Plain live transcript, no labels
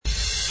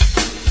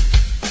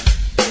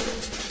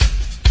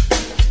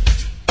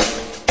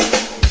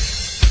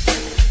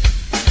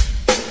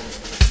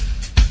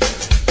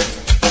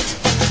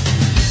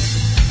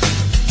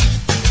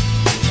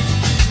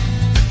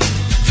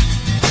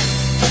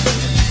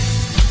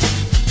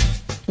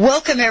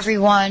Welcome,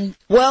 everyone.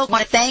 Well, I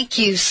want to thank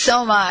you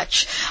so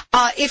much.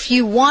 If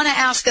you want to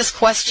ask us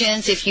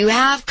questions, if you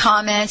have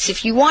comments,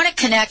 if you want to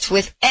connect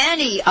with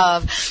any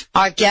of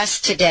our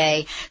guests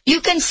today, you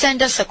can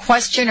send us a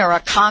question or a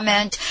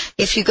comment.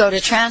 If you go to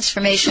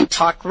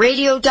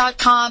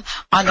transformationtalkradio.com,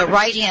 on the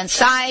right-hand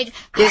side,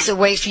 there's a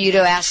way for you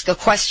to ask a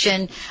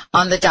question.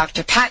 On the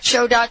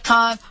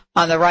drpatshow.com,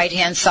 on the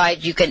right-hand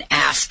side, you can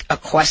ask a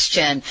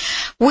question.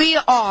 We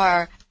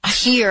are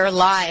here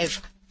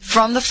live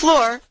from the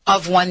floor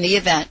of One the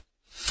Event.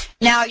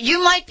 Now,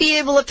 you might be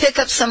able to pick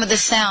up some of the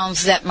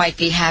sounds that might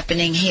be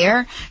happening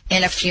here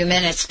in a few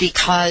minutes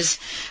because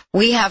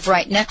we have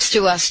right next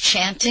to us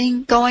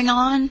chanting going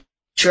on,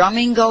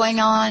 drumming going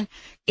on.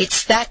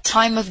 It's that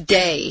time of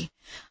day.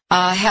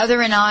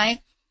 Heather and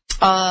I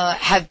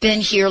have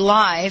been here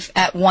live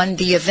at One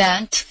the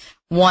Event,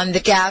 One the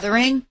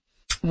Gathering,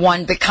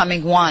 One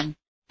Becoming One.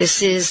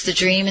 This is the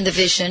dream and the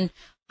vision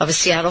of a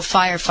Seattle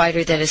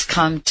firefighter that has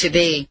come to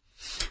be.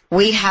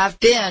 We have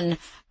been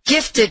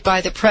gifted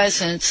by the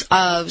presence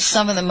of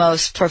some of the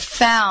most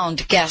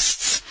profound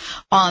guests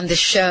on the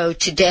show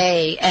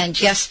today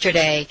and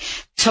yesterday.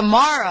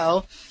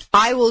 Tomorrow,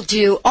 I will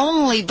do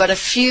only but a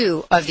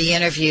few of the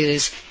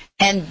interviews,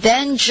 and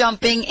then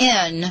jumping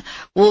in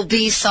will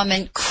be some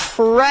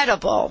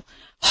incredible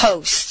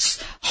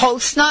hosts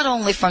not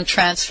only from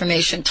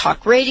Transformation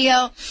Talk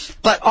Radio,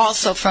 but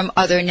also from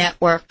other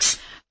networks.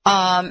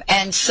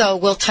 And so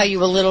we'll tell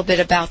you a little bit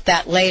about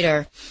that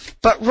later.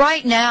 But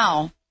right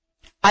now,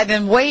 I've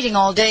been waiting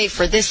all day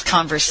for this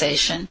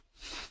conversation.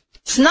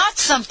 It's not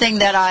something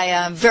that I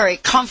am very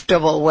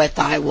comfortable with,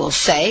 I will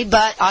say,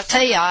 but I'll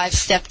tell you, I've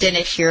stepped in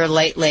it here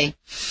lately.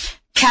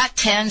 Kat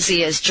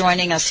Tansey is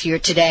joining us here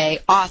today,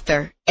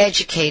 author,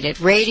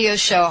 educated, radio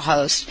show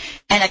host,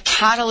 and a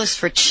catalyst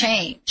for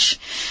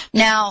change.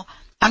 Now,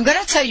 I'm going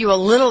to tell you a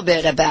little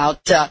bit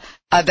about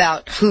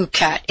who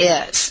Kat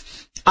is.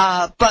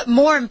 But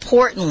more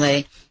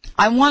importantly,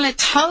 I want to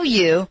tell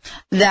you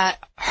that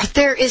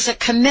there is a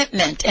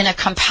commitment and a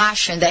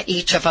compassion that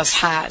each of us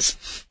has.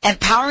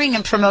 Empowering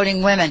and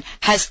promoting women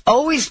has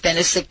always been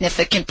a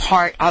significant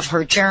part of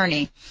her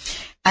journey.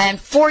 And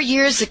 4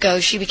 years ago,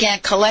 she began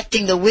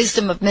collecting the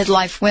wisdom of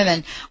midlife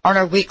women on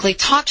her weekly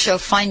talk show,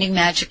 Finding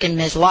Magic in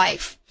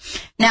Midlife.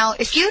 Now,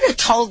 if you'd have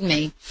told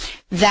me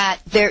that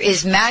there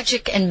is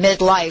magic in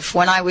midlife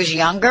when I was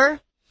younger,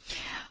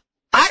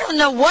 I don't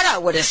know what I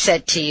would have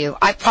said to you.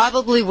 I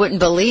probably wouldn't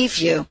believe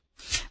you.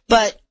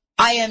 But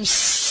I am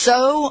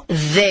so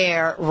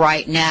there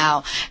right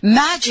now.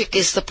 Magic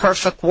is the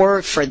perfect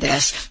word for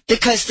this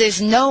because there's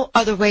no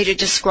other way to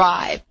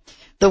describe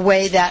the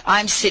way that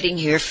I'm sitting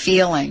here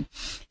feeling.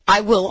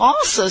 I will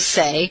also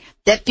say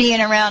that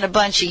being around a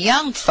bunch of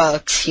young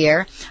folks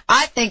here,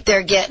 I think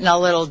they're getting a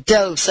little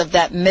dose of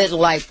that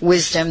midlife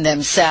wisdom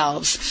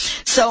themselves.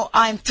 So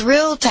I'm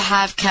thrilled to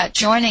have Kat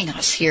joining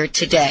us here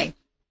today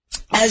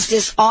as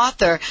this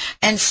author,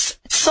 and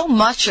so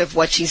much of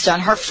what she's done.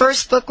 Her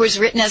first book was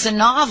written as a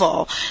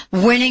novel,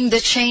 Winning the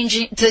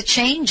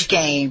Change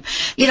Game.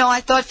 You know,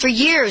 I thought for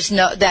years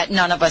that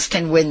none of us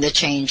can win the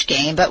change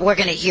game, but we're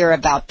going to hear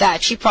about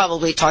that. She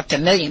probably talked to a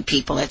million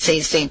people that say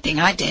the same thing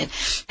I did.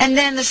 And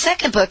then the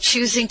second book,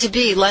 Choosing to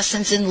Be,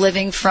 Lessons in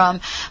Living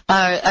from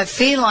a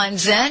Feline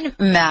Zen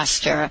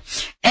Master.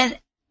 And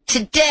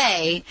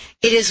today,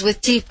 it is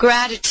with deep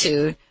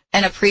gratitude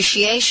and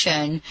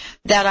appreciation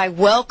that I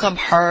welcome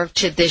her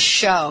to this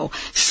show.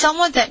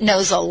 Someone that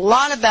knows a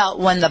lot about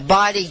when the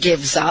body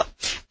gives up,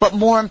 but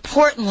more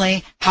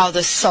importantly, how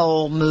the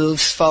soul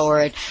moves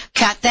forward.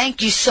 Kat,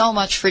 thank you so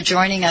much for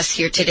joining us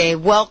here today.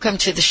 Welcome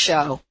to the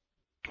show.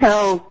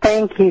 Oh,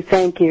 thank you,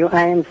 thank you.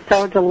 I am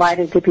so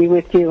delighted to be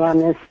with you on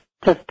this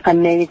just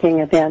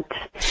amazing event.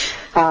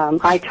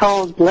 I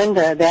told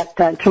Linda that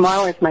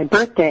tomorrow is my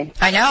birthday.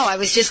 I know. I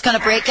was just going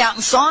to break out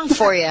in song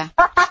for you.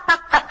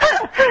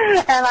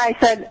 And I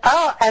said,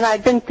 and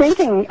I've been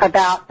thinking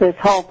about this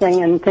whole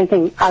thing and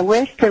thinking, I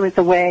wish there was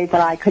a way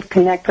that I could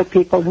connect with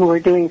people who were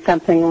doing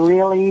something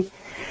really,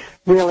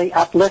 really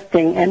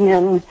uplifting. And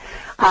then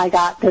I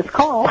got this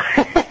call.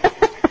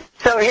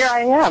 So here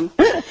I am.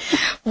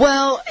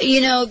 Well,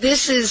 you know,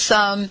 this is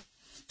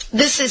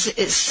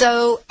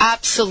so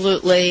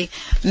absolutely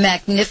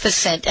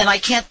magnificent, and I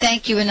can't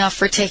thank you enough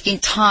for taking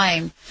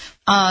time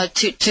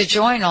to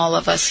join all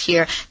of us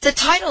here. The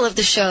title of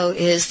the show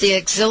is The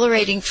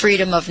Exhilarating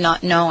Freedom of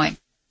Not Knowing.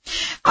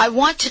 I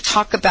want to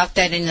talk about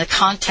that in the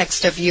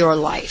context of your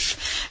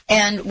life.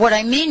 And what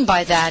I mean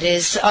by that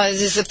is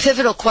there's a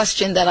pivotal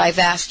question that I've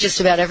asked just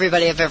about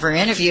everybody I've ever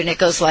interviewed, and it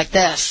goes like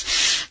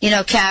this. You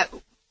know, Kat,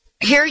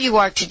 here you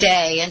are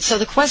today, and so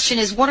the question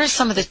is, what are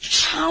some of the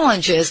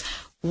challenges,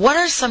 what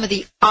are some of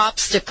the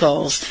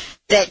obstacles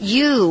that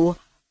you,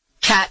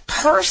 Kat,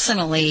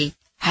 personally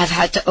have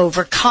had to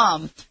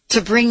overcome to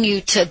bring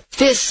you to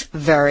this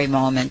very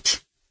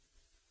moment?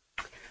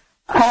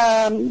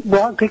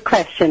 Well, good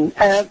question.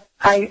 I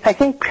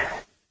think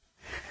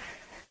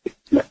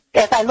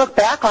as I look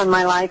back on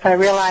my life, I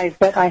realize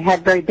that I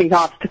had very big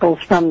obstacles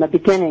from the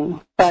beginning,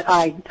 but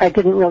I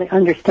didn't really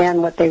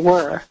understand what they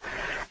were.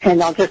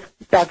 and I'll just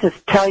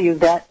tell you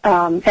that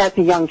as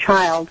a young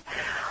child,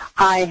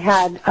 I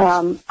had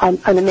an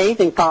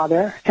amazing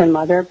father and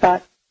mother,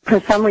 but for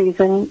some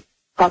reason,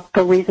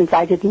 for reasons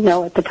I didn't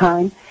know at the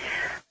time,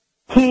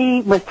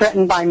 he was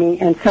threatened by me,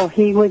 and so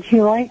he would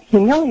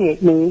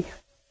humiliate me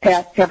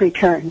at every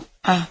turn.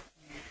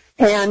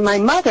 And my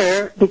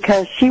mother,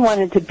 because she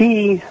wanted to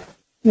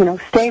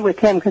stay with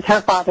him because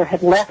her father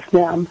had left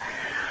them,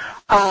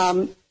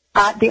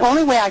 the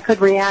only way I could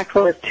react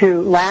was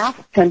to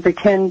laugh and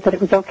pretend that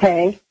it was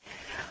okay.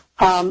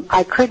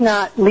 I could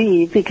not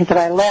leave because if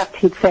I left,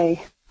 he'd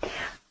say,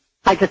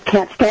 I just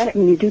can't stand it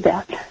when you do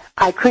that.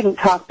 I couldn't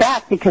talk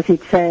back because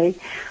he'd say,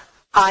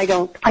 I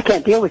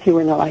can't deal with you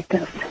when you're like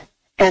this.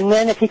 And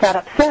then if he got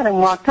upset and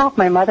walked off,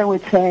 my mother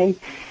would say,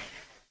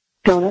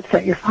 don't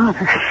upset your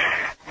father.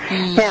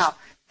 Now,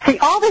 see,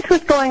 all this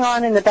was going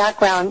on in the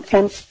background,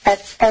 and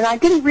I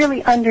didn't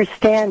really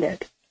understand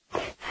it.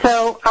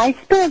 So I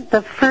spent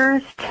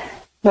through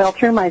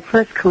my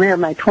first career,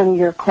 my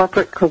 20-year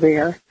corporate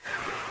career,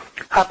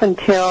 up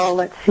until,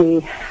 I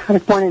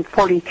was born in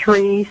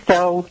 43,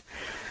 so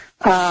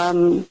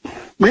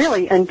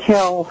really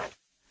until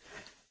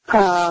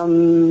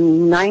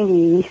early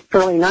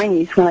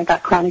 90s when I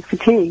got chronic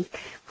fatigue.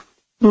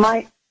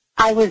 I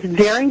was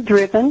very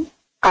driven.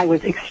 I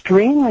was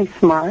extremely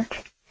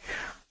smart.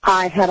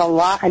 I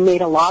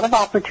made a lot of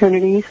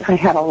opportunities. I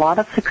had a lot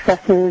of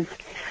successes.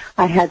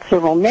 I had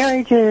several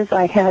marriages.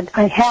 I had.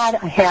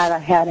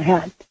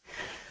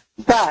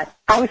 But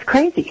I was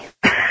crazy.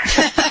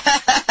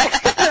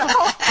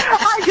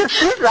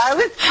 I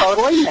was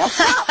totally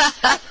messed up.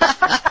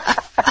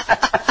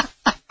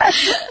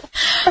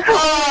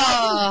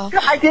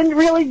 I didn't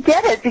really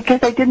get it because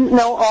I didn't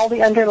know all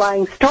the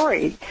underlying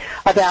story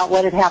about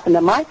what had happened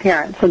to my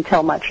parents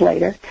until much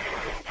later.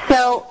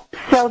 So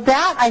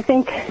that I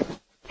think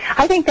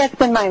that's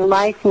been my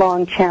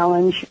lifelong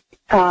challenge,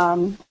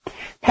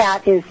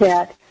 Pat, is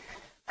that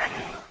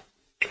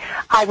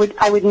I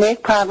would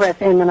make progress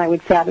and then I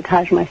would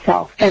sabotage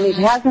myself. And it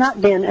has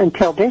not been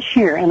until this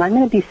year, and I'm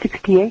going to be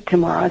 68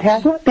 tomorrow, it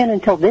has not been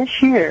until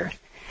this year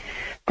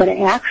that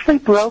I actually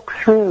broke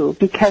through,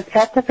 because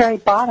at the very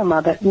bottom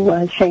of it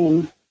was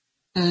shame.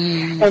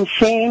 And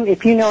shame,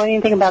 if you know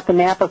anything about the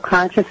map of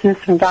consciousness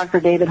from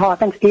Dr. David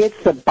Hawkins,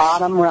 it's the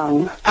bottom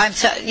rung.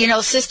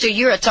 Sister,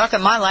 you're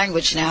talking my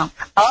language now.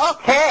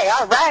 Okay,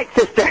 all right,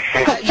 sister.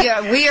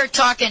 Yeah, we are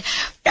talking.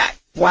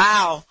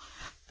 Wow.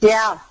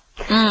 Yeah.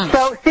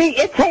 So, see,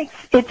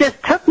 it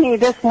just took me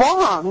this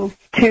long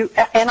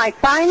and I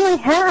finally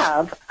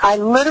have. I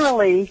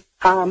literally,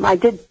 I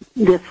did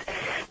this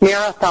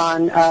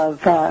marathon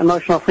of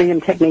emotional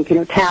freedom technique,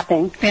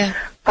 tapping. Yeah.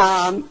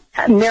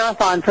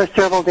 Marathon for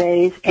several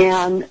days,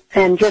 and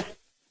just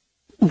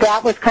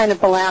that was kind of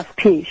the last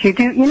piece. You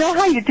know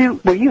how you do,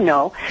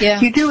 yeah.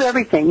 You do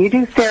everything. You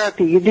do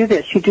therapy, you do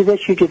this, you do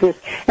this, you do this,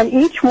 and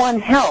each one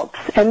helps.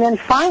 And then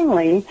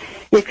finally,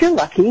 if you're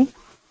lucky,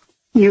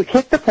 you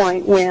hit the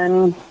point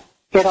when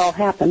it all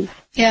happens.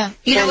 Yeah.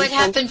 It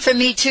happened for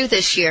me too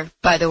this year,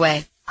 by the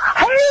way.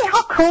 Hey,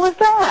 how cool is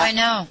that? I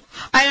know.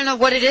 I don't know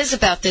what it is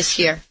about this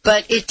year,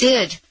 but it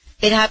did.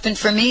 It happened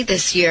for me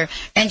this year,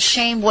 and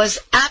shame was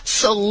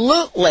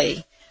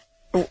absolutely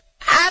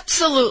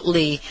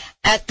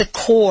at the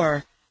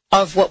core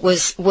of what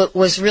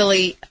was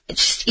really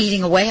just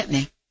eating away at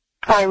me.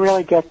 I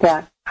really get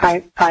that.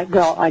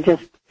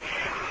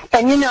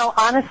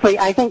 Honestly,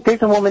 I think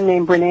there's a woman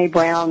named Brene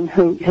Brown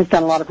who has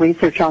done a lot of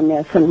research on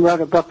this and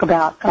wrote a book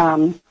about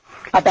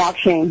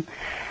shame.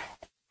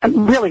 A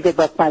really good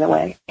book, by the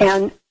way.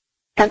 And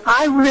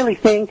I really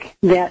think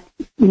that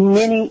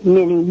many,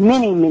 many,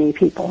 many, many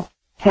people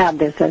have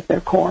this as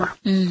their core.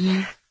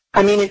 Mm-hmm.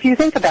 I mean, if you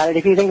think about it,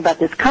 if you think about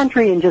this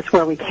country and just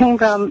where we came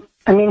from,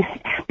 I mean,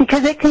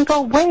 because it can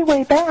go way,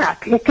 way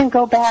back. It can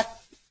go back,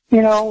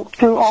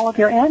 through all of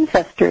your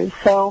ancestors.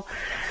 So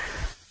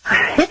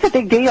it's a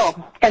big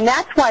deal. And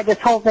that's why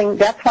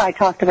I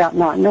talked about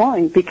not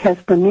knowing, because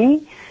for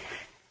me,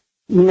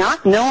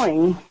 not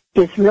knowing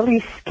is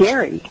really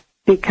scary.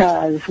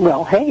 Because,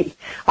 hey,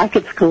 I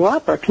could screw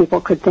up, or people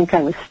could think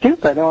I was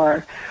stupid,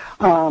 or,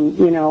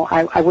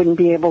 I wouldn't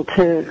be able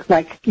to,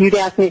 you'd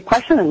ask me a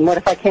question, and what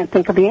if I can't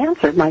think of the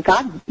answer? My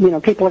God,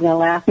 people are going to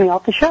laugh me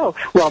off the show.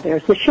 Well,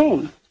 there's the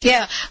shame.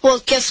 Yeah. Well,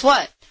 guess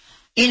what?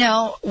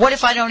 What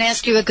if I don't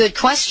ask you a good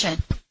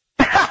question?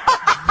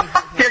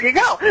 There you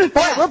go.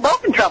 Boy, we're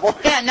both in trouble.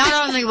 Yeah,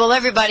 not only will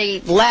everybody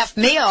laugh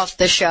me off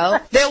the show,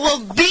 there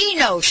will be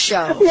no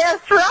show.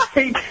 That's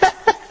right.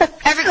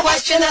 Every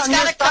question that's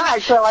got to come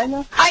out. So I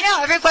know.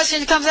 Every question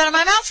that comes out of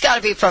my mouth's got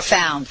to be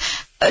profound.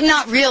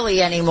 Not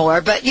really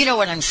anymore, but you know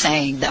what I'm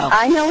saying, though.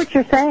 I know what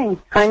you're saying.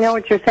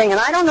 And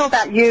I don't know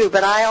about you,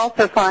 but I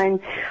also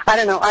find,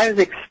 I was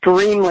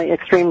extremely,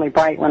 extremely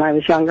bright when I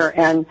was younger,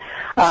 and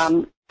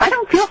I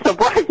don't feel so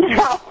bright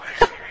now.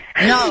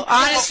 No,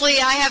 honestly,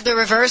 I have the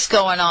reverse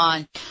going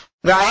on.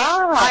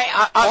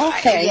 Right?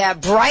 Okay. Yeah,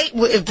 bright.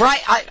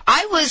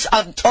 I was,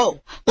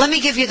 let me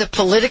give you the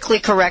politically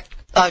correct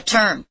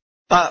term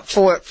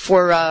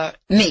for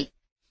me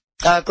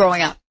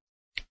growing up.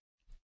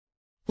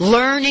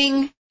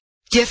 Learning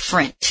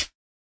different.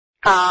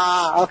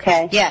 Ah,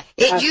 okay. Yeah.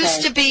 It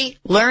used to be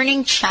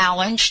learning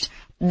challenged.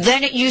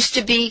 Then it used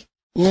to be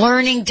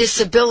learning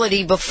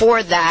disability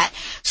before that.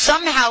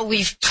 Somehow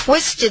we've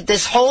twisted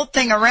this whole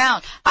thing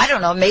around. I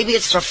don't know, maybe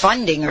it's for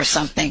funding or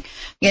something,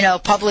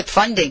 public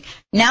funding.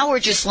 Now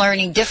we're just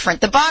learning different.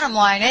 The bottom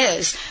line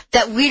is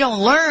that we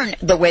don't learn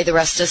the way the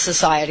rest of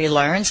society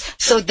learns,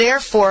 so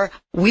therefore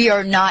we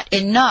are not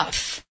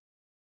enough.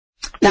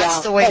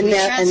 That's the way we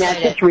translate and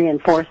that just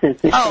reinforces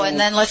the shame. And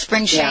then let's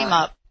bring shame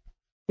up.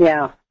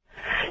 Yeah.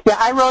 Yeah,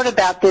 I wrote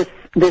about this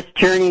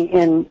journey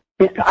in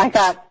the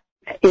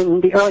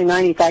early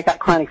 90s, I got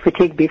chronic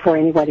fatigue before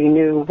anybody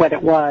knew what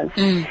it was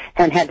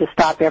and had to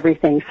stop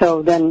everything.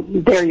 So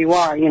then there you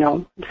are,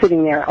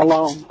 sitting there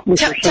alone with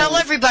your shame. Tell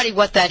everybody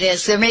what that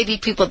is. There may be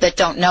people that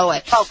don't know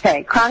it.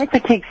 Okay. Chronic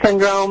fatigue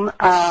syndrome,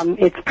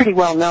 it's pretty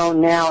well known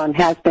now and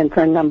has been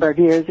for a number of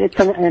years. It's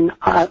an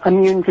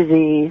immune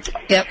disease.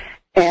 Yep.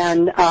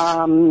 And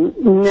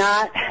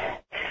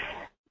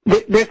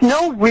there's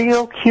no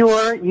real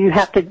cure. You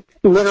have to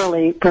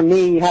literally, for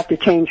me, you have to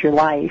change your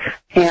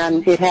life.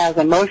 And it has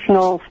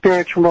emotional,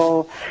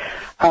 spiritual,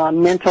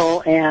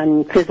 mental,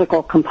 and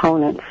physical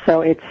components.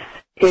 So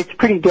it's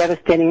pretty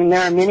devastating. And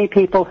there are many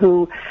people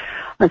who,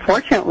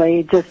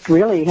 unfortunately, just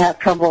really have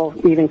trouble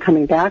even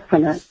coming back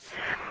from it.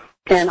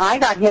 And I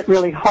got hit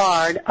really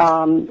hard.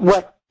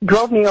 What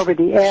drove me over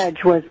the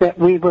edge was that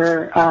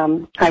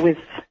I was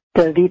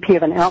the VP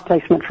of an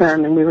outplacement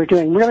firm, and we were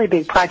doing really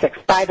big projects,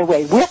 by the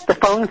way, with the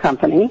phone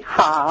company.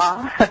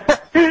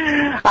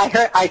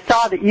 I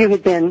saw that you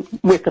had been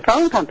with the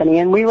phone company,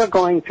 and we were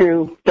going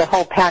through the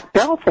whole PAC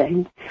bill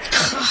thing.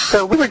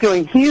 So we were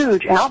doing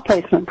huge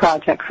outplacement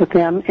projects with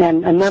them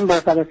and a number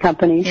of other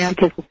companies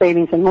because the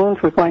savings and loans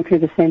were going through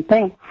the same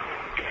thing.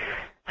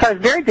 So I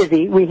was very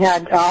busy. We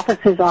had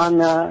offices on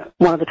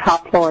one of the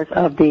top floors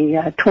of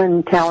the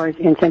Twin Towers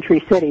in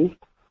Century City,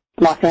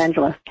 Los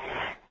Angeles.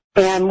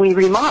 And we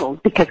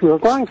remodeled because we were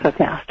growing so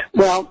fast.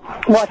 Well,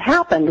 what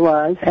happened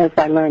was, as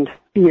I learned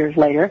years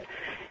later,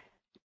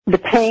 the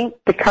paint,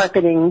 the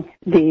carpeting,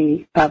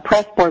 the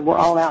press board were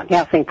all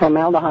outgassing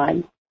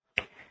formaldehyde.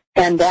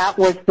 And that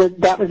was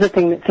the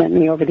thing that sent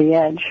me over the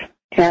edge.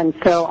 And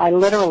so I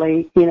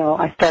literally,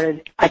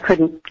 I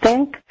couldn't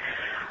think.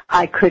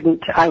 I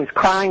was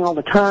crying all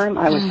the time.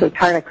 I was so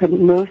tired I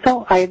couldn't move.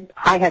 So I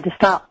had to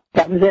stop.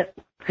 That was it.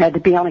 I had to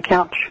be on a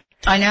couch.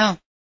 I know.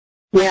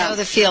 Yeah. I know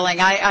the feeling.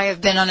 I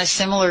have been on a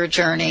similar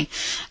journey.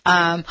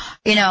 And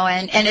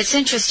it's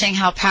interesting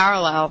how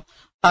parallel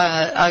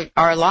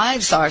our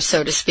lives are,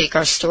 so to speak,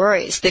 our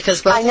stories,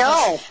 because both I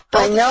know.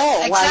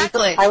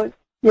 Exactly. I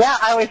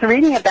was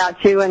reading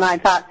about you, and I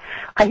thought,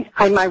 am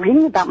I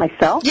reading about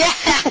myself? Yeah.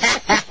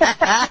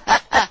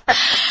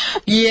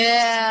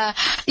 Yeah.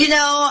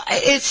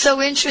 It's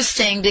so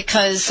interesting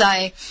because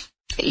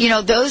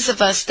those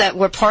of us that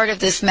were part of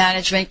this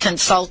management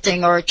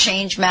consulting or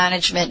change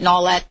management and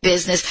all that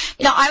business,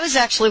 I was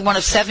actually one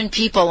of 7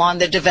 people on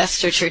the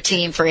divestiture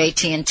team for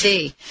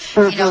AT&T,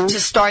 to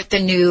start the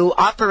new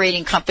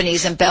operating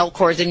companies and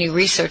Belcor, the new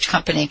research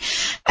company.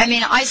 I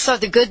mean, I saw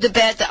the good, the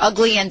bad, the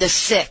ugly, and the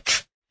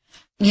sick,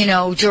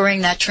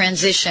 during that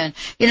transition.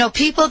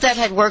 People that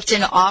had worked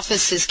in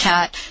offices,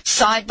 Kat,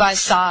 side by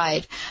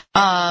side,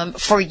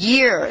 for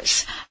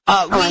years.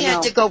 We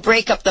had to go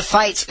break up the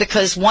fights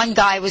because one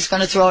guy was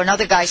going to throw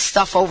another guy's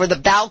stuff over the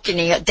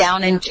balcony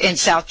down in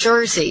South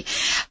Jersey.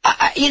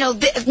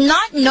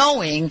 Not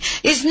knowing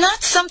is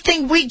not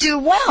something we do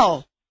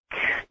well.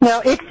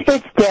 No,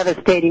 it's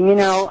devastating.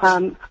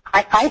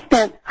 I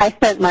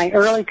spent my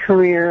early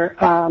career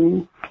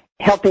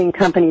helping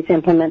companies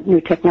implement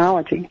new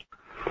technology.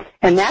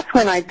 And that's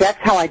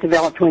how I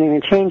developed Winning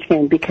the Change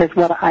Game, because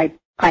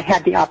I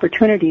had the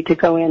opportunity to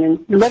go in,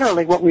 and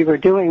literally what we were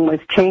doing was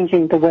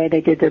changing the way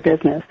they did their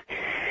business,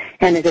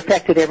 and it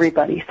affected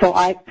everybody. So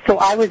I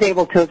was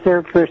able to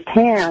observe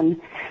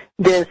firsthand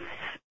this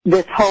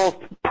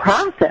whole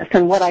process,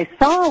 and what I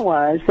saw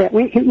was that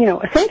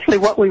essentially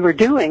what we were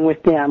doing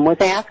with them was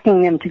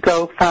asking them to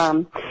go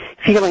from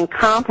feeling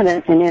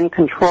confident and in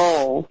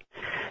control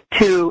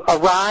to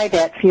arrive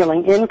at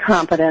feeling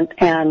incompetent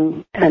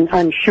and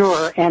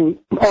unsure, and,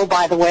 oh,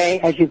 by the way,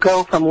 as you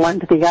go from one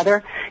to the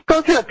other,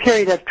 go through a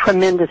period of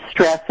tremendous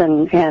stress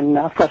and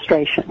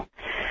frustration.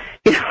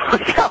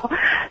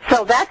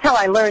 So that's how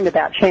I learned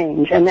about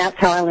change, and that's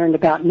how I learned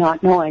about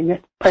not knowing.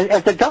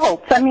 As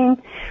adults,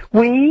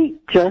 we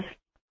just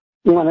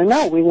want to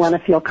know. We want to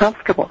feel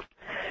comfortable.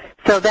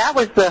 So that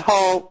was the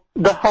whole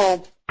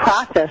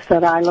process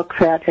that I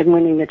looked at in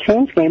Winning the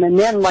Change Game. And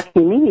then, lucky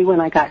me, when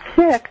I got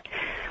sick,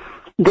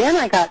 then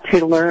I got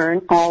to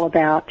learn all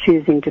about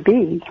choosing to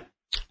be.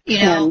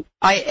 I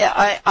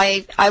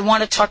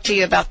want to talk to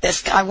you about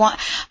this.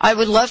 I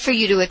would love for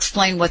you to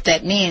explain what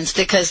that means,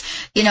 because,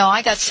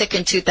 I got sick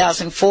in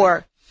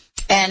 2004,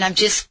 and I'm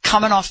just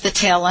coming off the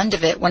tail end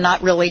of it. We're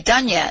not really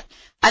done yet.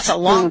 That's a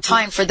long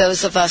time for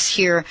those of us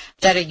here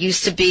that are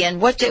used to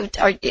being,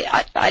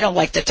 I don't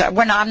like the term,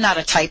 I'm not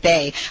a type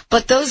A,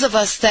 but those of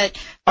us that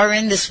are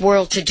in this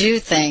world to do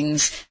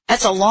things,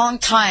 that's a long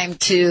time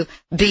to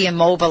be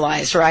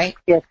immobilized, right?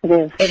 Yes, it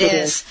is. It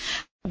is.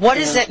 What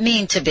does that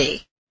mean to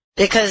be?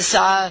 Because,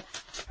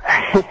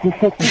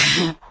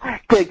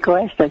 good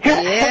question.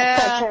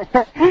 Yeah.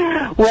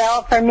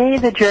 Well, for me,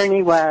 the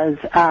journey was,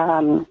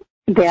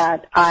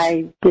 that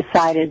I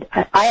decided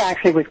I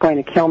actually was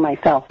going to kill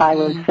myself. I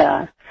was,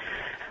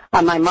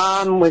 my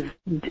mom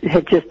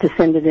had just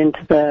descended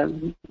into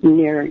the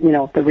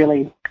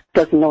really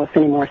doesn't know us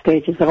anymore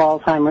stages of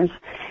Alzheimer's.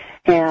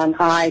 And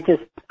I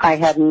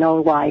had no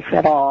life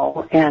at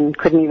all and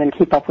couldn't even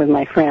keep up with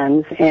my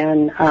friends.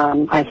 And,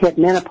 I hit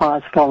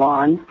menopause full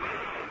on.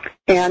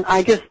 And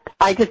I just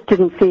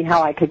didn't see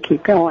how I could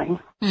keep going.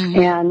 Mm-hmm.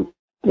 And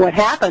what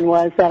happened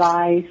was that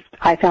I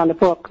found a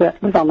book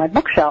that was on my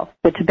bookshelf,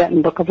 the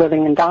Tibetan Book of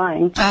Living and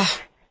Dying.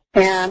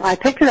 And I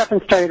picked it up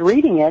and started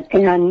reading it.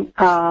 And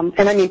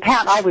I mean,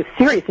 Pat, I was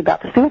serious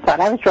about the suicide.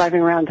 I was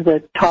driving around to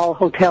the tall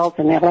hotels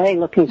in L.A.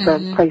 looking for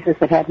places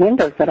that had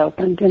windows that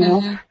opened, you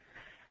know. Mm-hmm.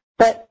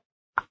 But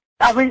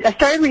I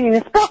started reading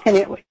this book, and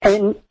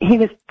he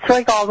was,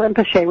 Soigal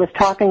Rinpoche was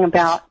talking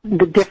about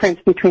the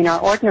difference between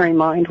our ordinary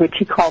mind, which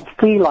he called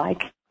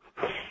flea-like.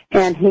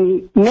 And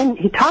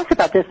he talks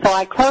about this, so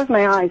I closed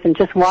my eyes and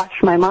just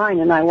watched my mind,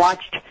 and I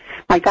watched,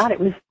 my God, it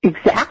was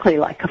exactly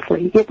like a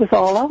flea. It was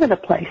all over the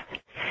place.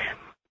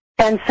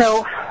 And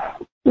so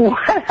what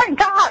I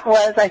got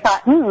was, I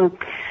thought,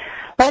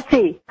 let's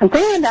see, I'm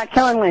thinking about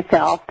killing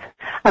myself.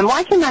 I'm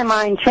watching my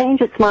mind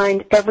change its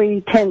mind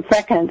every 10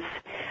 seconds.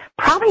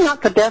 Probably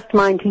not the best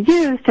mind to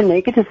use to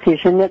make a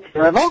decision that's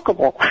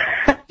irrevocable,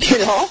 you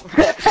know?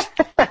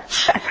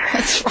 That's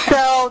right.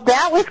 So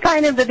that was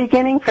kind of the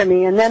beginning for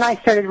me. And then I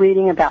started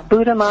reading about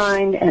Buddha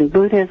mind and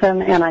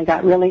Buddhism, and I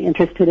got really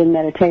interested in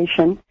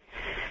meditation.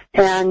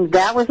 And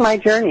that was my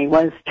journey,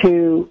 was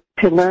to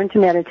learn to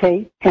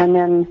meditate. And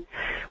then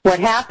what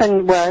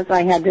happened was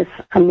I had this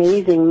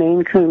amazing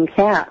Maine Coon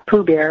cat,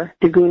 Pooh Bear,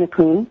 Daguna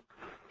Coon,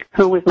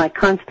 who was my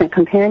constant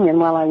companion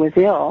while I was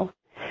ill.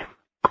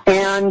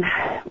 And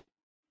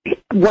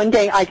one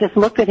day I just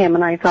looked at him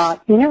and I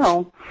thought, you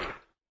know,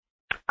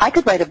 I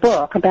could write a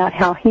book about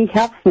how he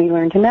helps me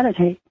learn to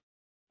meditate.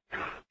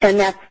 And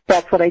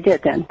that's what I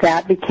did then.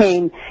 That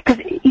became,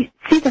 because,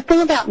 see, the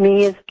thing about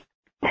me is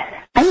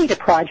I need a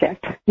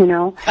project, you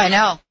know. I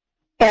know.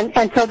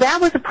 And so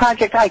that was a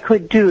project I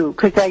could do,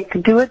 because I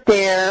could do it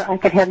there. I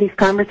could have these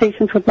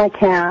conversations with my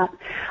cat.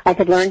 I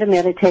could learn to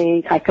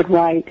meditate. I could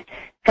write.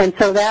 And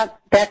so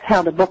that's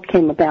how the book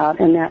came about,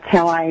 and that's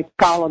how I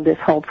followed this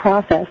whole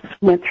process,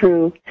 went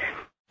through.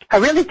 I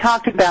really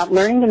talked about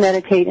learning to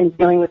meditate and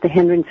dealing with the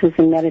hindrances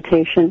in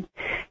meditation.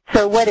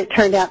 So what it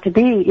turned out to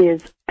be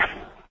is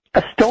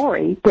a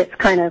story that's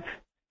kind of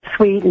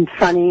sweet and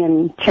funny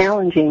and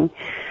challenging,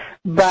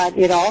 but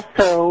it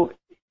also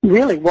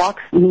really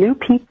walks new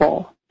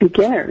people,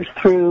 beginners,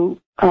 through,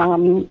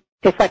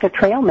 it's like a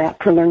trail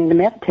map for learning to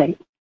meditate.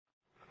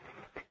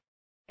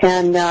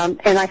 And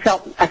I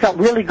felt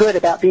really good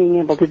about being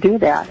able to do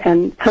that.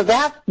 And so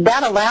that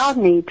allowed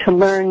me to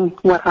learn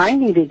what I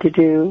needed to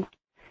do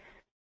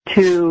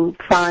to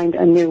find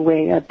a new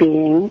way of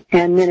being.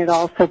 And then it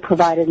also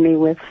provided me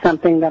with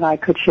something that I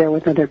could share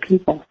with other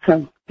people.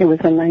 So it was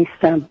a nice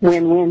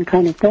win-win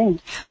kind of thing.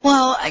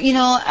 Well, you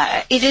know,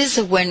 it is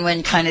a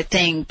win-win kind of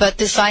thing. But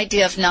this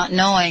idea of not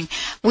knowing,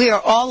 we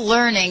are all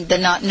learning the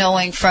not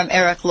knowing from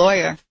Eric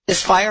Lawyer,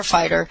 this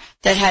firefighter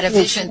that had a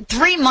vision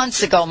 3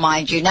 months ago,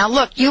 mind you. Now,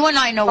 look, you and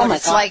I know what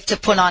it's like to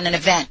put on an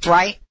event,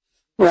 right?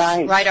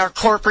 Right. Right, our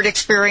corporate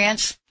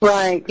experience.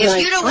 Right.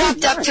 If you'd have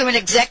walked up to an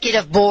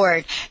executive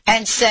board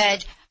and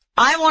said,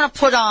 I want to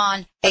put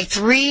on a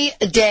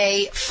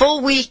 3-day,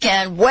 full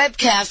weekend,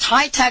 webcast,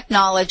 high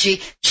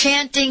technology,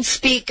 chanting,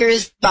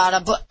 speakers,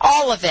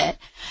 all of it,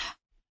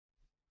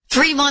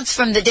 3 months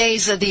from the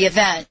days of the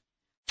event,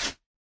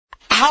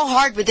 how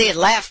hard would they have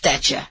laughed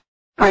at you?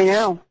 I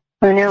know.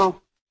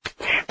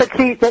 But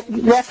see,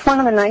 that's one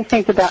of the nice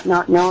things about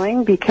not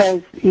knowing,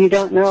 because you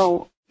don't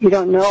know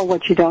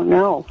what you don't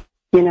know,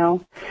 you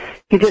know.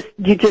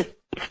 You just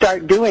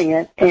start doing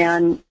it,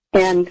 and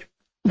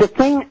the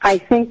thing I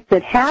think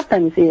that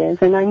happens is,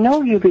 and I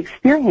know you've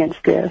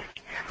experienced this,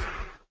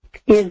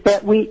 is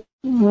that we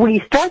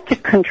start to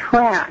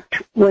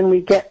contract when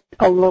we get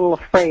a little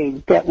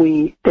afraid that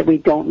we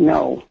don't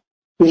know.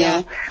 You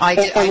know? I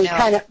do. And we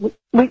kind of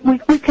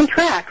we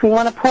contract. We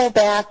want to pull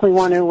back. We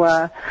want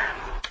to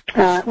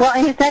well,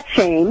 and it's that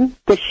shame,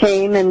 the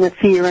shame and the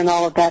fear and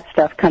all of that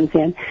stuff comes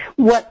in.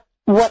 What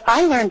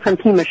I learned from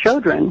Pema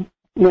Chodron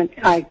when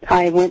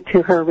I went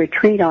to her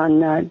retreat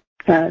on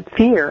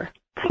fear,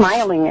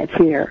 smiling at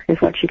fear is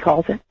what she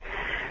calls it.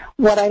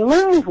 What I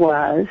learned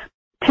was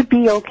to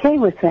be okay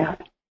with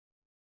that.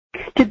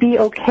 To be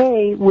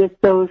okay with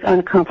those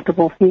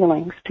uncomfortable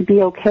feelings. To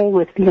be okay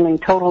with feeling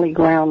totally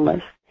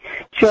groundless.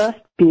 Just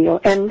be,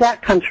 and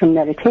that comes from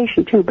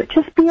meditation too, but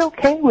just be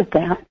okay with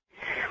that.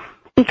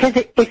 Because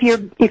if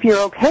you're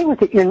okay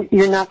with it,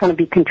 you're not going to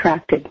be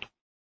contracted.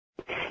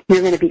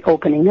 you're going to be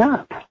opening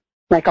up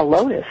like a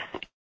lotus.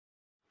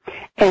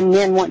 And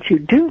then once you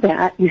do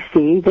that, you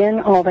see,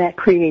 then all that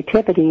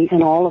creativity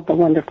and all of the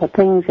wonderful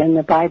things and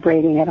the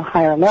vibrating at a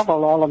higher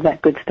level, all of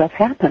that good stuff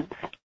happens.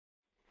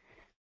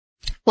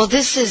 Well,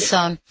 this is,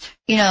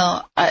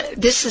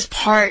 this is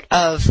part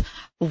of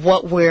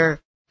what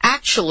we're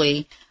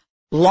actually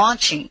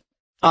launching,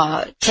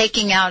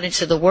 taking out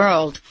into the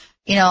world.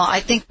 You know,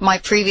 I think my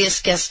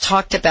previous guest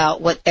talked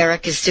about what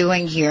Eric is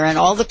doing here and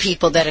all the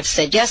people that have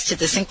said yes to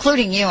this,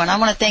 including you. And I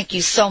want to thank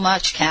you so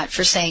much, Kat,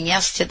 for saying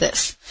yes to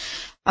this.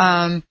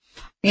 All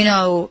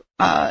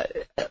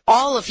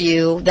of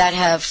you that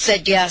have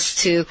said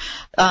yes to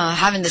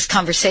having this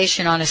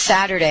conversation on a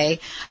Saturday,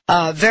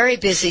 very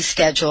busy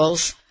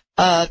schedules,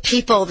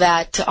 people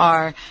that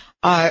are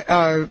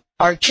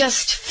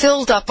just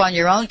filled up on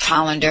your own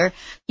calendar.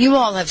 You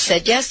all have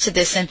said yes to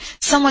this, and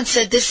someone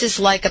said this is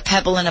like a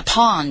pebble in a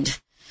pond.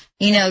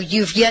 You know,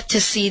 you've yet to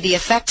see the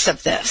effects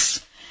of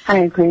this. I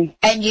agree.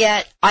 And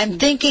yet I'm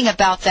thinking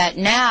about that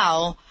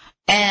now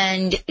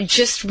and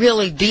just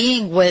really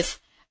being with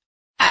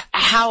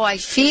how I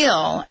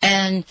feel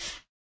and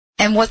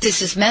what this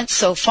has meant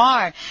so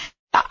far.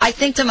 I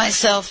think to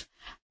myself,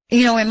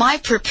 you know, am I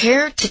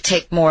prepared to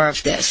take more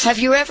of this? Have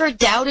you ever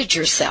doubted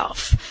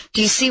yourself?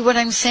 Do you see what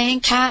I'm saying,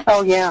 Kat?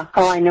 Oh, yeah.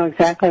 Oh, I know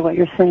exactly what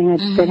you're saying.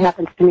 It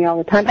happens to me all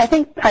the time. I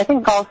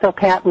think also,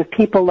 Pat, with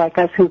people like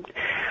us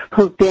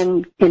who've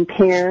been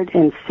impaired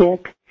and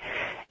sick,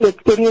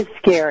 it is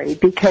scary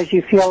because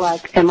you feel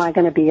like, am I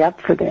going to be up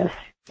for this?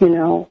 You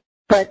know.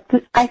 But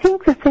I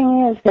think the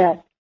thing is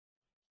that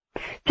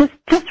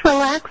just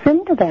relax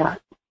into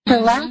that.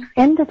 Relax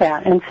into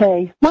that and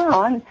say,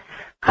 well,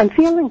 I'm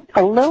feeling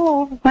a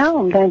little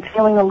overwhelmed. I'm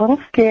feeling a little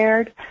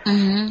scared,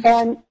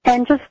 and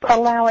just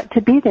allow it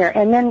to be there.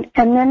 And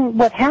then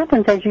what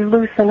happens as you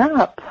loosen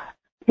up?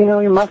 You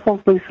know, your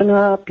muscles loosen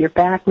up, your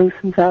back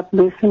loosens up,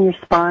 loosen your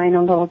spine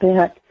a little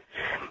bit.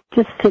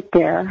 Just sit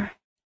there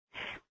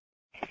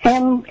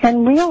and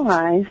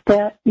realize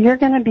that you're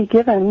going to be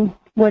given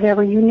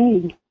whatever you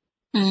need.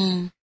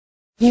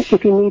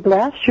 If you need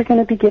less, you're going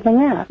to be given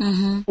that.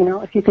 You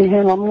know, if you can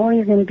handle more,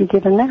 you're going to be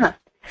given that.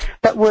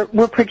 But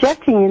we're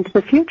projecting into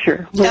the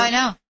future. I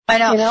know.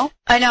 You know?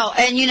 I know.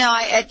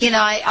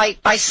 And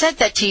I said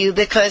that to you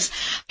because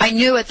I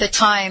knew at the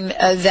time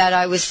that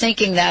I was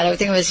thinking that. I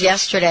think it was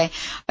yesterday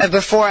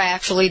before I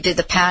actually did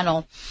the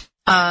panel.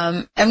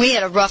 And we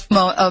had a rough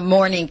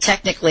morning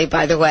technically,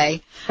 by the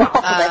way.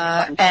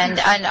 And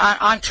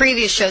on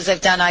previous shows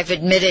I've done, I've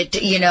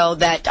admitted, you know,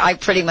 that I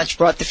pretty much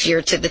brought the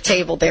fear to the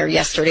table there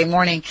yesterday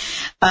morning.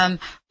 But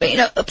you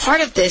know,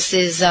 part of this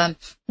is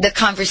the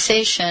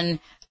conversation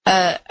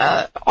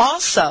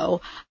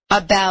also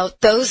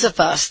about those of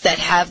us that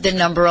have the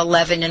number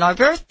 11 in our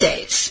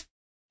birthdays.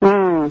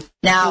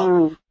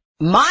 Now,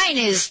 mine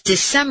is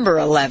December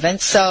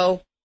 11th,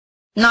 so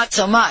not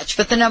so much,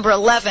 but the number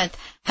 11th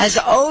has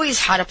always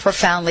had a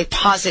profoundly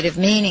positive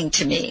meaning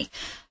to me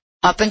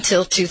up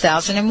until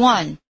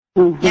 2001.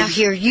 Now,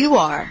 here you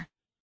are.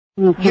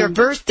 Your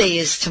birthday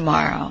is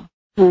tomorrow.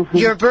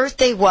 Your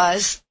birthday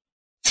was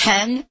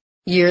 10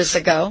 years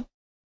ago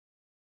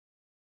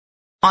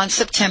on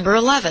September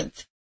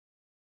 11th.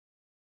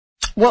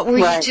 What were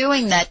you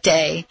doing that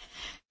day,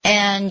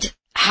 and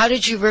how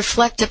did you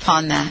reflect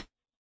upon that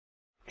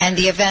and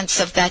the events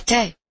of that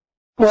day?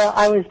 Well,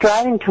 I was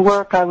driving to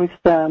work. I was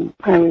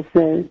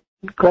the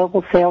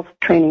global sales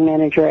training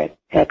manager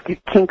at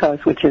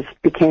Kinko's, which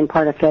became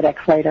part of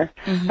FedEx later.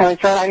 I was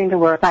driving to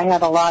work. I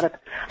had a lot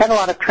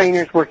of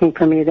trainers working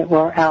for me that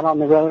were out on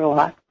the road a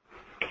lot.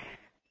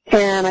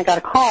 And I got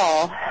a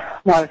call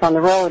while I was on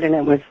the road, and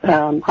it was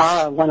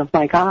Ara, one of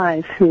my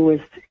guys, who was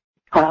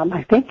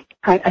I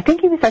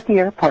think he was at the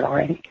airport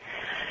already,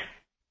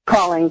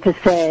 calling to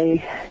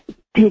say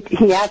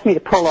he asked me to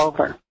pull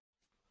over.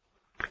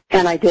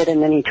 And I did,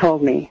 and then he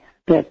told me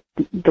that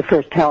the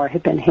first tower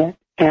had been hit.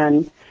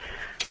 And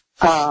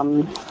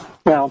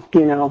well,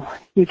 you know,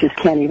 you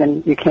can't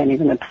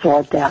even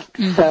absorb that.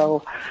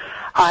 So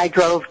I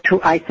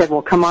said,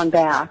 well, come on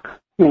back,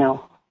 you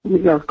know,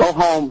 or go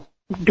home,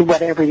 do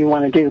whatever you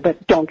want to do,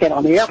 but don't get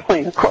on the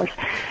airplane, of course.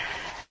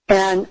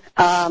 And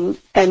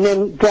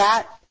then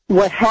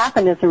what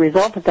happened as a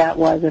result of that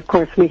was, of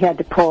course, we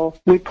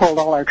pulled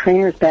all our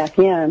trainers back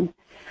in,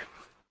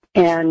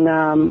 and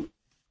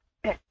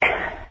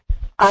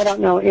I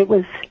don't know, it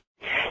was,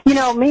 you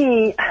know,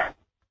 me,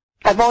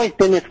 I've always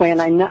been this way,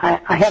 and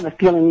I have a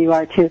feeling you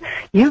are too.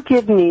 You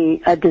give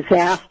me a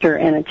disaster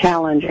and a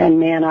challenge, and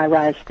man, I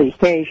rise to the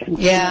occasion.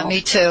 Yeah, you know?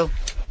 Me too.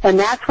 And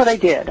that's what I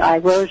did. I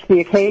rose to the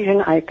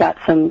occasion. I got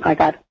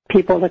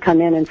people to come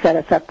in and set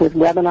us up with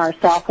webinar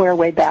software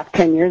way back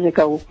 10 years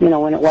ago, you know,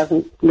 when it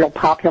wasn't real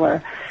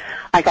popular.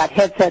 I got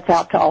headsets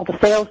out to all the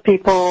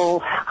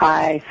salespeople.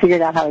 I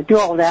figured out how to do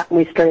all of that, and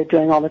we started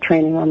doing all the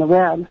training on the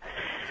web.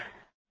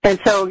 And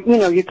so, you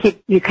know, you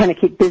kind of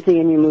keep busy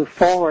and you move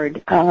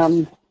forward.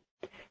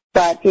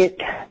 But it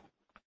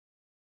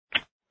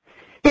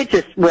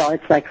just, well,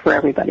 it's like for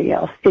everybody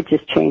else. It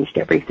just changed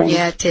everything.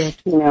 Yeah, it did.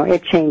 You know,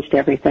 it changed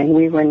everything.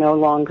 We were no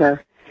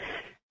longer,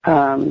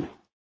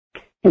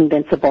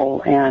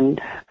 invincible, and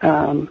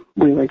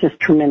we were just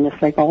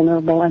tremendously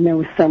vulnerable, and there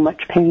was so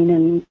much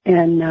pain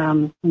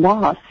and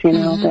loss,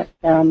 that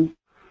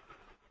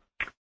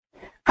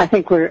I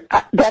think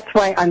that's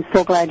why I'm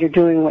so glad you're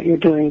doing what you're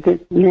doing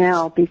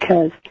now,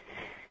 because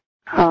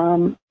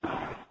I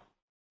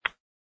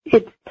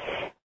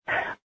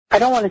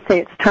don't want to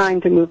say it's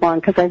time to move on,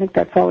 because I think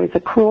that's always a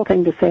cruel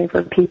thing to say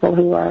for people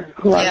who are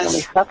Yes.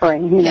 really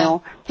suffering,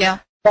 know. Yeah.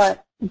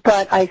 But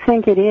I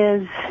think it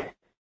is,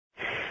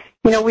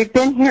 we've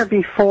been here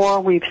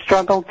before, we've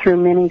struggled through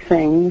many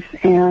things,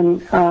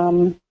 and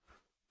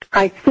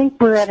I think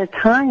we're at a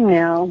time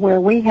now where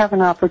we have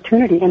an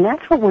opportunity, and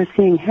that's what we're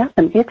seeing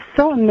happen. It's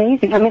so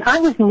amazing. I mean, I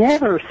was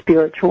never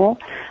spiritual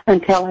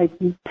until I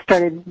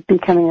started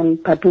becoming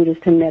a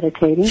Buddhist and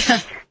meditating.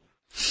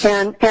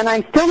 And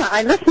I'm still not.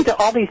 I listen to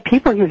all these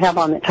people you have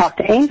on that talk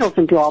to angels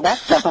and do all that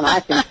stuff, and I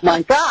think,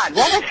 my God,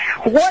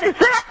 what is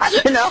that?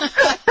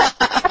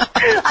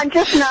 I'm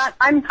just not.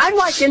 I'm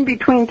like in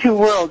between two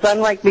worlds. I'm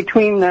like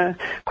between the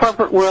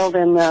corporate world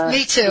and the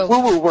Me too.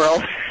 woo-woo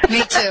world.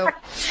 Me too.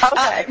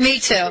 Okay. Me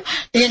too.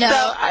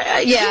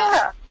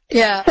 Yeah.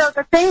 So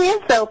the thing is,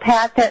 though,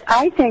 Pat, that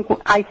I think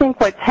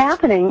what's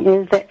happening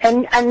is that,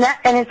 and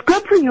it's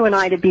good for you and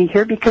I to be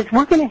here, because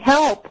we're going to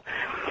help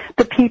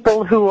the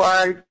people who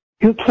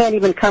can't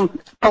even come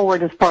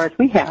forward as far as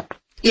we have.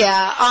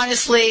 Yeah,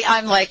 honestly,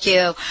 I'm like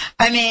you.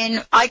 I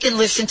mean, I can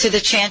listen to the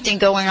chanting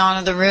going on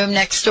in the room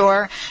next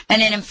door,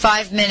 and then in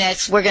 5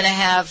 minutes, we're going to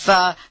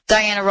have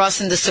Diana Ross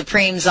and the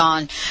Supremes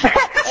on.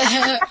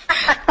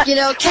 You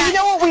know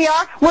what we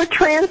are? We're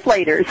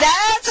translators.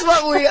 That's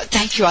what we are.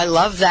 Thank you. I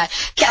love that.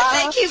 Kat,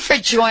 thank you for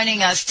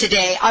joining us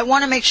today. I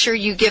want to make sure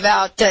you give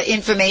out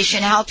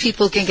information, how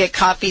people can get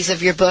copies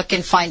of your book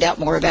and find out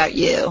more about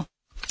you.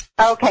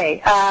 Okay.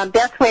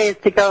 Best way is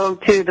to go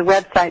to the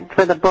website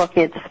for the book.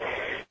 It's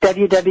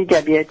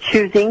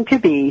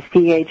www.choosingtobe,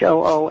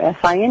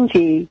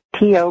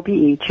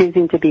 CHOOSINGTOBE,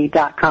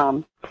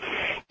 choosingtobe.com.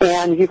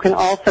 And you can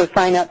also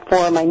sign up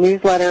for my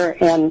newsletter,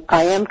 and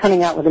I am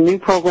coming out with a new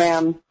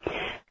program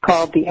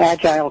called the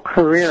Agile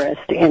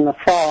Careerist in the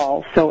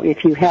fall. So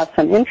if you have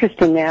some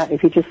interest in that,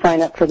 if you just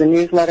sign up for the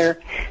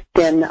newsletter,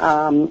 then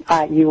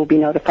you will be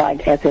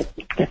notified as it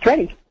gets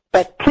ready.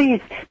 But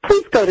please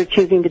go to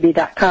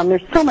choosingtobe.com.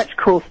 There's so much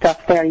cool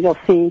stuff there. You'll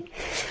see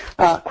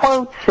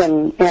quotes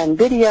and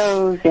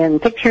videos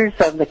and pictures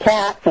of the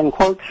cats and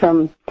quotes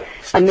from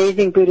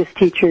amazing Buddhist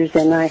teachers,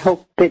 and I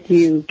hope that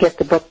you get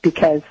the book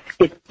because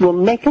it will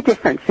make a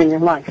difference in your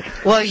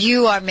life. Well,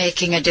 you are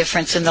making a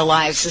difference in the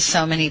lives of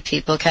so many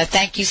people, Kat.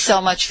 Thank you so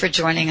much for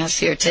joining us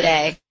here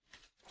today.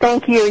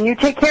 Thank you, and you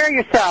take care of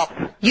yourself.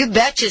 You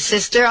betcha,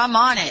 sister. I'm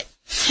on it.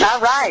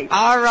 All right.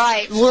 All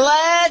right.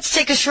 Let's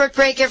take a short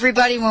break,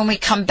 everybody. When we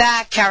come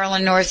back,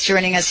 Carolyn North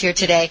joining us here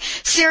today.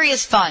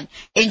 Serious fun,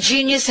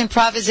 ingenious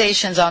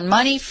improvisations on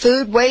money,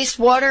 food, waste,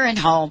 water, and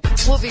home.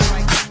 We'll be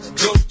right back.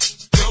 Go,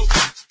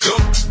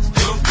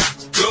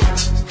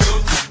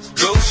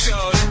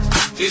 shorty.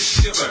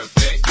 It's your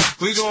birthday.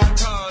 We gon'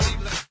 party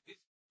like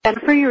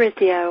Jennifer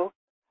Urizio,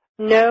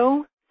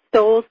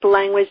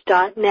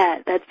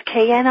 KnowSoulsLanguage.net. That's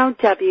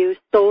KNOW,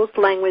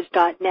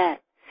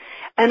 soulslanguage.net.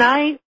 And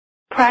I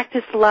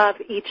practice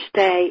love each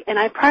day, and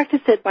I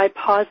practice it by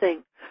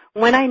pausing.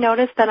 When I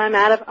notice that I'm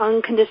out of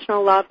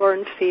unconditional love or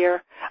in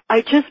fear,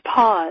 I just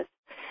pause,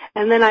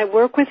 and then I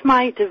work with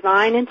my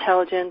divine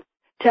intelligence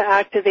to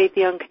activate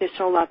the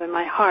unconditional love in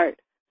my heart.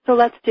 So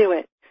let's do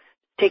it.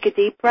 Take a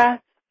deep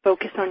breath,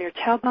 focus on your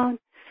tailbone,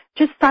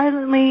 just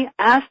silently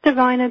ask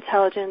divine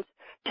intelligence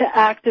to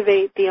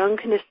activate the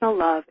unconditional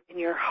love in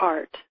your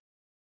heart.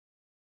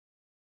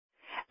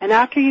 And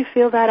after you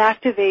feel that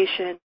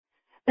activation,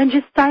 then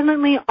just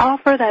silently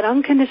offer that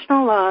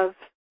unconditional love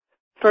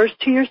first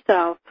to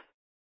yourself,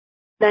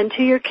 then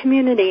to your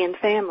community and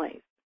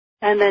family,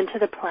 and then to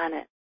the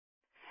planet.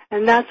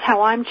 And that's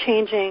how I'm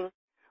changing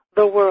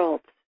the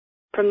world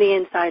from the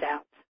inside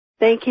out.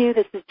 Thank you.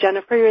 This is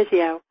Jennifer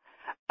Urizio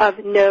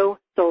of Know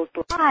Souls.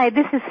 Hi,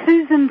 this is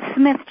Susan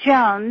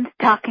Smith-Jones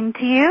talking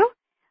to you.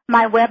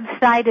 My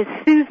website is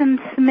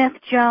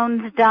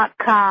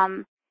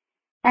susansmithjones.com.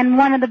 And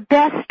one of the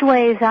best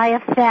ways I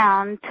have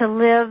found to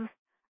live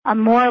a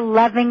more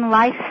loving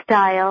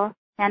lifestyle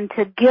and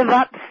to give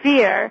up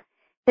fear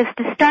is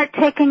to start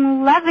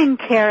taking loving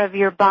care of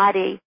your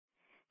body.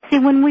 See,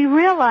 when we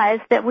realize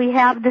that we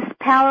have this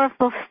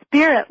powerful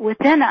spirit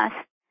within us,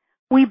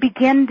 we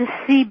begin to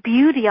see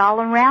beauty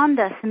all around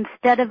us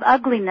instead of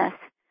ugliness.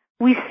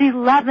 We see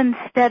love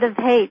instead of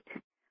hate.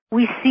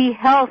 We see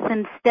health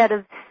instead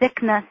of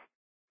sickness.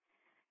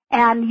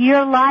 And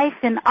your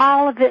life in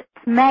all of its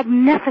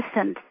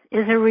magnificence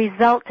is a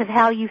result of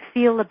how you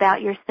feel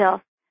about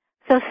yourself.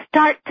 So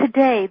start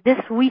today,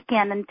 this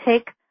weekend, and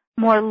take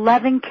more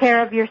loving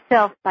care of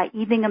yourself by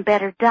eating a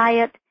better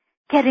diet,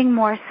 getting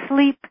more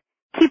sleep,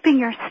 keeping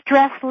your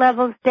stress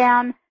levels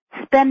down,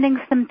 spending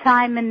some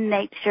time in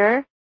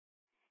nature,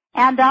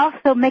 and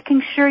also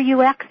making sure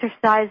you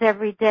exercise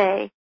every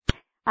day.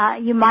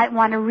 You might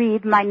want to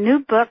read my new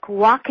book,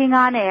 Walking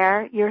on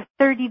Air, your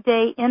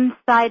 30-day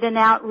inside and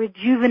out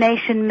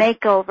rejuvenation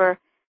makeover.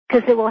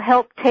 because it will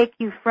help take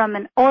you from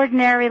an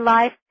ordinary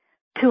life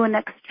to an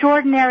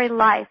extraordinary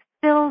life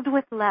filled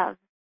with love.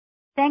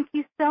 Thank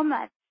you so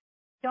much.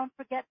 Don't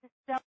forget to